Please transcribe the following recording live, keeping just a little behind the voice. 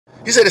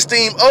He said,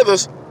 esteem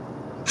others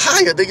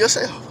higher than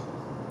yourself.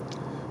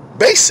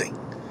 Basic.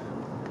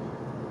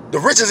 The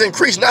riches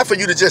increase not for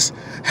you to just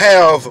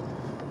have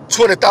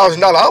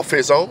 $20,000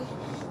 outfits on.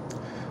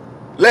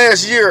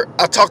 Last year,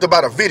 I talked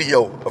about a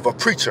video of a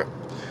preacher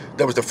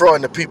that was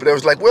defrauding the people. They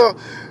was like, well,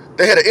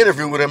 they had an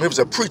interview with him. He was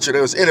a preacher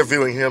that was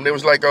interviewing him. They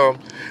was like,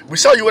 we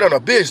saw you went on a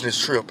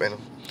business trip. And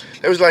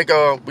it was like,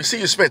 we see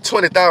you spent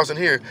 $20,000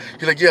 here.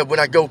 He's like, yeah, when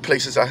I go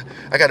places, I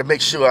got to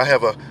make sure I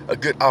have a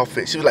good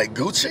outfit. She was like,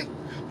 Gucci,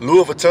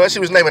 Louis Vuitton. She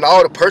was naming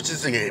all the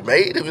purchases he had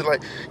made. It was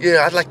like,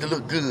 yeah, I'd like to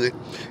look good.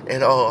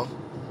 And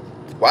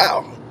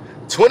wow,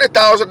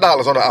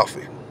 $20,000 on an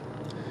outfit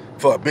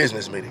for a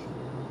business meeting.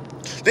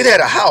 Then they had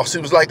a house. He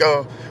was like,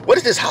 what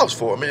is this house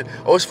for? I mean,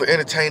 oh, it's for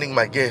entertaining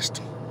my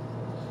guests.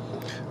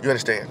 You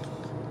understand?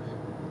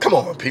 Come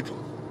on, people.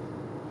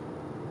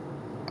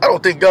 I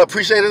don't think God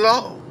appreciates it at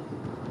all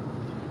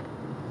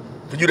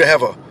for you to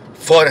have a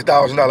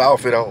 $40,000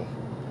 outfit on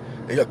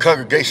and your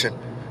congregation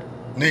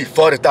need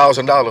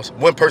 $40,000.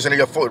 One person in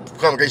your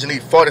congregation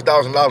needs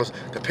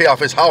 $40,000 to pay off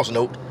his house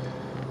note.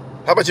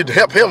 How about you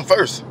help him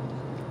first?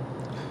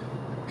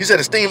 He said,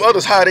 esteem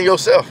others higher than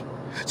yourself.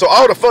 So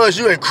all the funds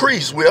you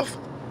increase with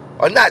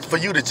are not for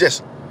you to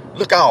just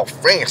look all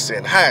fancy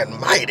and high and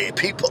mighty,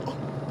 people.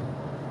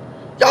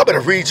 Y'all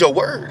better read your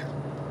word.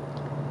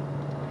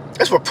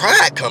 That's where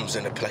pride comes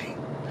into play.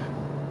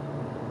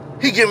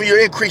 He giving you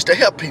an increase to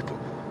help people.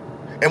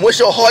 And once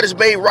your heart is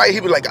made right, he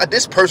be like,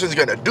 this person's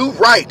going to do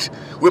right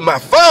with my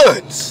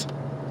funds.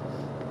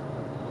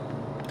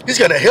 He's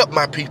going to help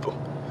my people.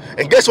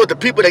 And guess what? The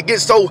people that get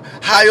so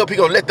high up, he's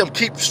going to let them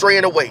keep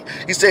straying away.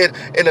 He said,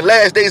 in the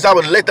last days, I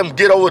would let them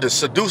get over the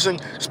seducing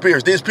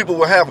spirits. These people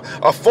will have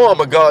a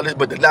form of godliness,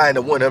 but denying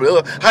the one.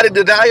 How they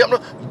deny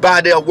them?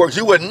 By their works.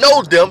 You will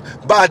know them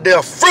by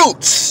their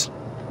fruits.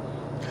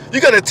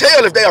 You're going to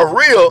tell if they're a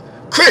real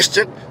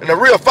Christian and a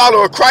real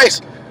follower of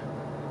Christ,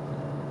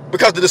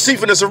 because the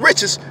deceitfulness of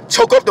riches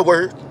choke up the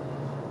word,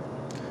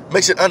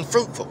 makes it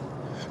unfruitful.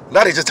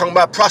 Now they're just talking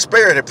about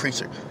prosperity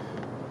preaching,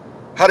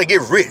 how to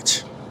get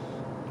rich.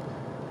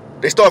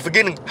 They start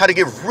forgetting how to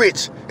get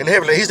rich in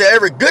heaven. He said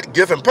every good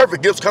gift and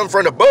perfect gifts come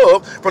from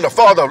above, from the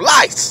Father of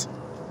lights.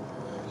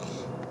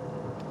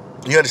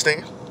 You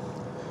understand?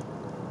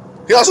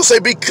 He also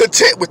said be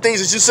content with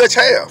things that you such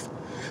have.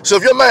 So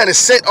if your mind is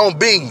set on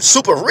being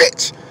super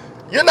rich,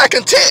 you're not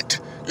content.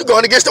 You're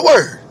going against the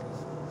word.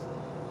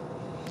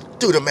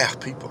 Do the math,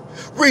 people.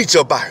 Read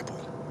your Bible.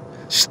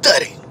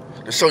 Study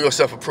to show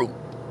yourself approved.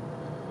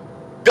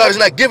 God is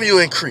not giving you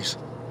increase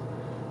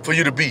for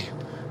you to be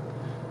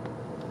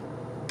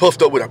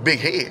puffed up with a big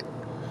head.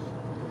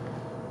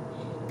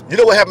 You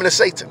know what happened to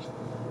Satan?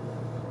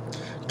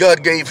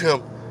 God gave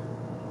him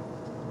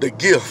the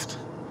gift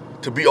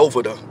to be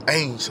over the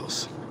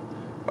angels,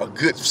 a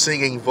good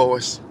singing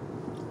voice,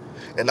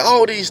 and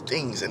all these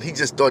things. And he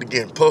just started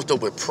getting puffed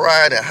up with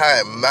pride and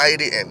high and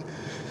mighty and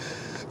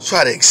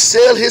try to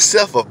excel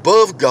himself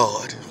above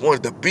God,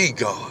 wanted to be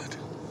God.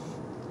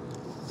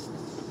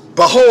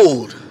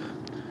 Behold,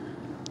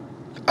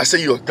 I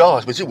say you are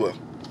gods, but you will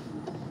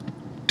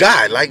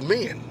die like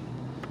men.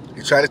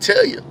 He's trying to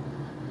tell you,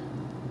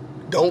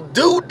 don't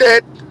do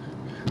that.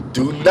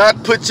 Do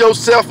not put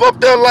yourself up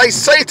there like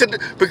Satan,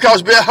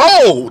 because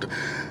behold,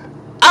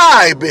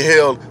 I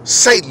beheld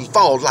Satan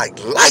fall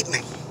like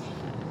lightning.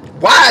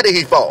 Why did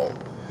he fall?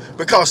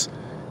 Because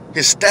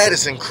his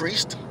status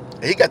increased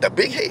and he got the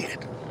big head.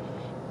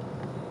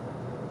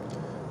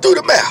 Do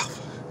the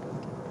math.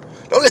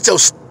 Don't let your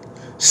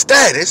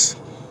status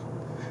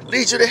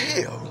lead you to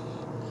hell.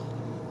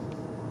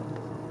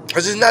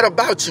 Because it's not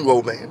about you,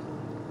 old man.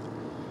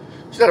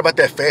 It's not about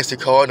that fancy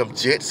car and them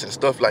jets and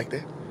stuff like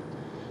that.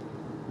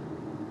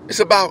 It's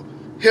about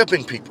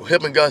helping people,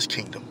 helping God's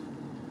kingdom.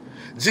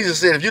 Jesus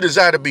said, if you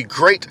desire to be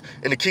great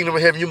in the kingdom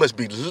of heaven, you must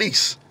be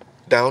least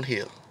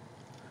downhill.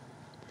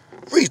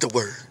 Read the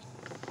word.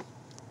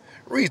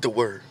 Read the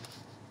word.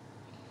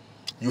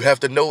 You have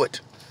to know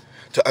it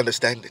to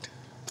understand it.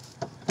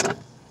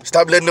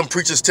 Stop letting them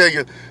preachers tell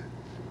you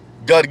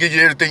God will give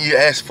you everything you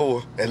ask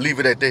for and leave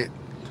it at that.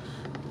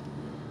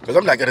 Because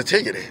I'm not going to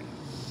tell you that.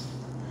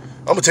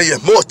 I'm going to tell you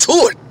more to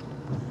it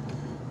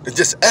than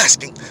just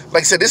asking.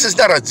 Like I said, this is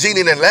not a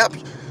genie in a lamp.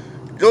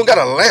 You don't got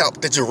a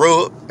lamp that you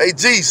rub. Hey,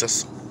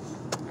 Jesus,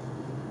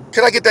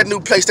 can I get that new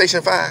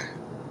PlayStation 5?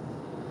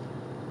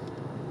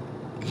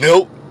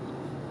 Nope.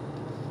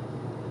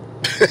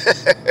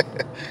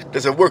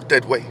 Doesn't work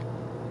that way.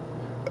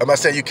 Am I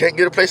saying you can't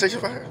get a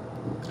PlayStation 5?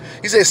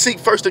 He said, seek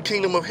first the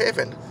kingdom of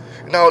heaven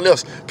and all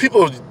else.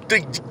 People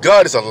think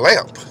God is a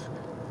lamp.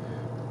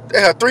 They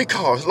have 3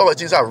 cars. Lord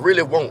Jesus, I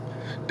really want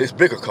this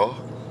bigger car.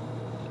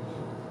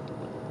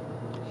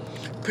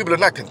 People are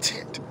not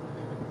content,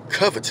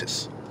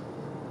 covetous.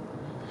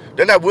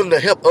 They're not willing to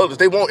help others.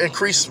 They won't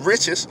increase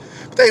riches,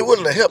 but they ain't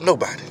willing to help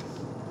nobody.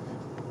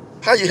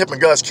 How are you helping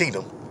God's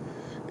kingdom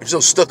if you're so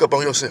stuck up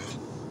on yourself?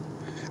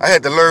 I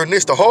had to learn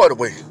this the hard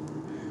way.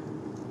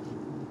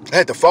 I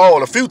had to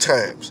fall a few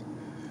times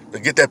to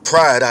get that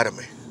pride out of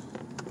me.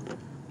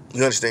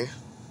 You understand?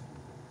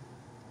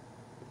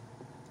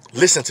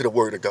 Listen to the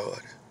word of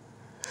God.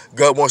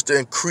 God wants to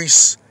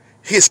increase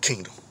his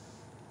kingdom.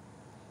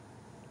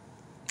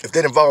 If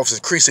that involves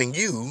increasing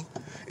you,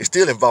 it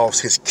still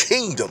involves his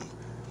kingdom.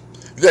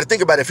 You got to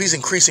think about it. If he's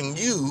increasing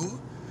you,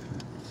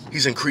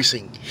 he's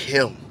increasing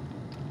him.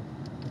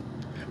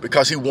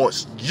 Because he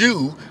wants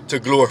you to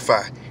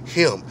glorify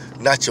him,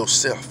 not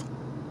yourself.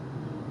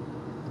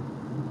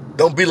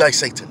 Don't be like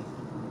Satan.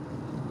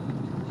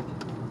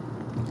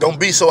 Don't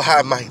be so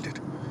high-minded.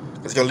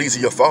 It's going to lead to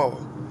your fall.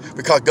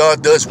 Because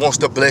God does wants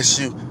to bless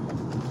you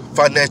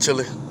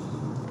financially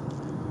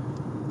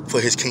for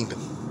his kingdom.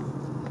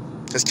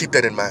 Just keep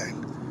that in mind.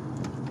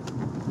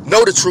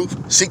 Know the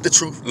truth, seek the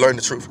truth, learn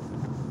the truth.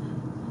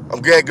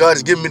 I'm glad God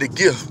has given me the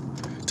gift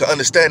to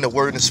understand the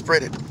word and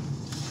spread it.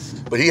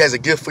 But he has a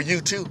gift for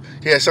you too.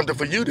 He has something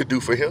for you to do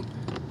for him.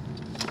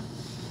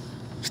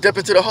 Step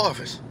into the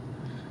harvest.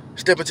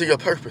 Step into your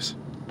purpose.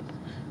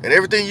 And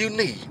everything you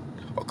need,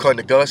 according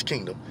to God's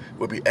kingdom,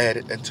 will be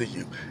added unto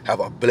you. Have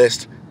a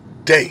blessed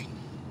day.